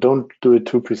 So don't do it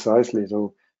too precisely.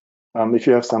 So if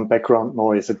you have some background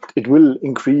noise, it will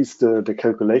increase the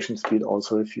calculation speed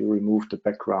also if you remove the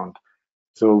background.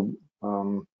 So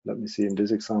let me see in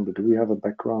this example, do we have a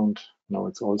background? No,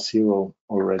 it's all 0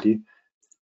 already.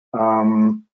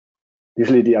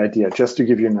 Usually the idea, just to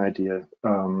give you an idea,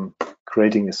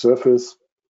 creating a surface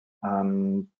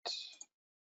and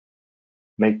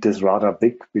make this rather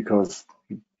big, because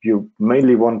you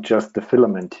mainly want just the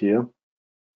filament here.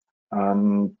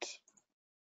 And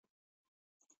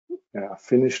yeah,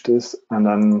 finish this, and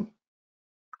then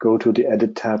go to the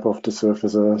edit tab of the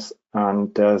surfaces,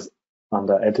 and there's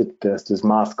under edit, there's this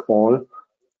mask all,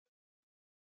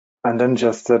 and then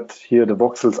just set here the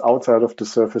voxels outside of the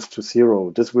surface to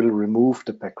 0. This will remove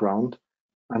the background,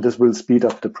 and this will speed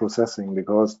up the processing,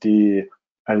 because the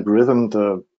algorithm,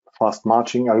 the fast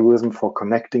marching algorithm for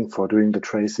connecting, for doing the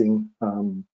tracing,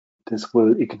 this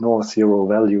will ignore 0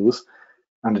 values,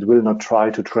 and it will not try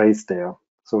to trace there.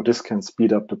 So this can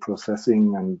speed up the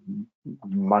processing and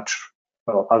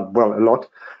well, a lot.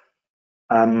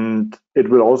 And it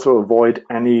will also avoid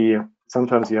any,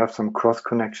 sometimes you have some cross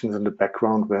connections in the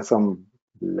background where some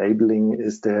labeling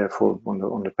is there for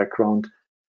on the background,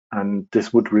 and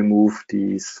this would remove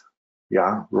these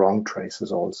wrong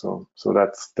traces also. So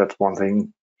that's one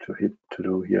thing to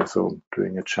do here. So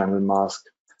doing a channel mask,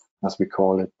 as we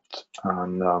call it,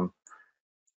 and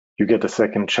you get a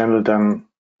second channel then.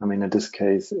 I mean, in this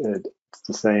case, it's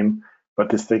the same, but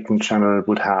the second channel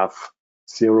would have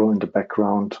 0 in the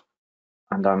background,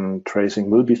 and then tracing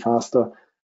will be faster,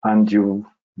 and you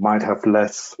might have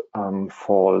less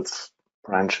false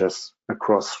branches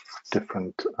across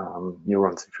different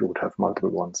neurons if you would have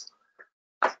multiple ones.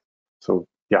 So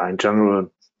yeah, in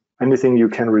general, anything you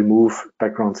can remove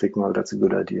background signal, that's a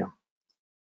good idea.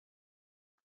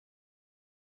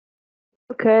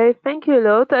 Okay, thank you a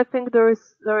lot. I think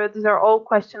these are all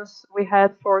questions we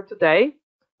had for today,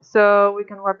 so we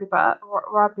can wrap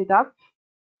it up.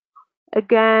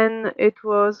 Again, it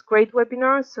was great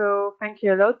webinar, so thank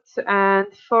you a lot. And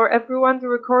for everyone, the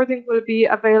recording will be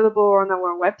available on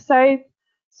our website.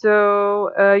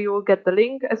 So you will get the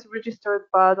link as registered,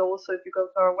 but also if you go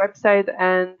to our website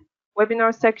and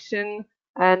webinar section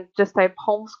and just type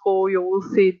homeschool, you will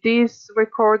see this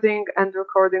recording and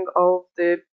recording of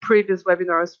the previous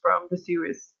webinars from the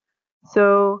series.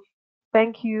 So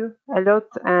thank you a lot,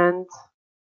 and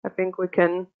I think we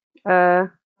can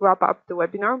wrap up the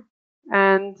webinar.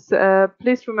 And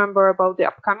please remember about the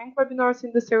upcoming webinars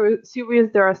in the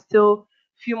series. There are still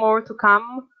a few more to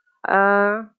come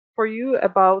for for you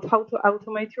about how to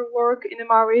automate your work in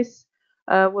Imaris.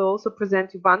 We'll also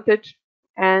present you Vantage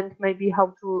and maybe how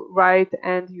to write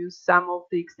and use some of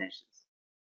the extensions.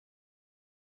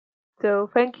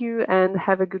 So thank you and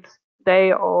have a good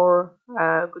day or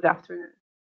good afternoon.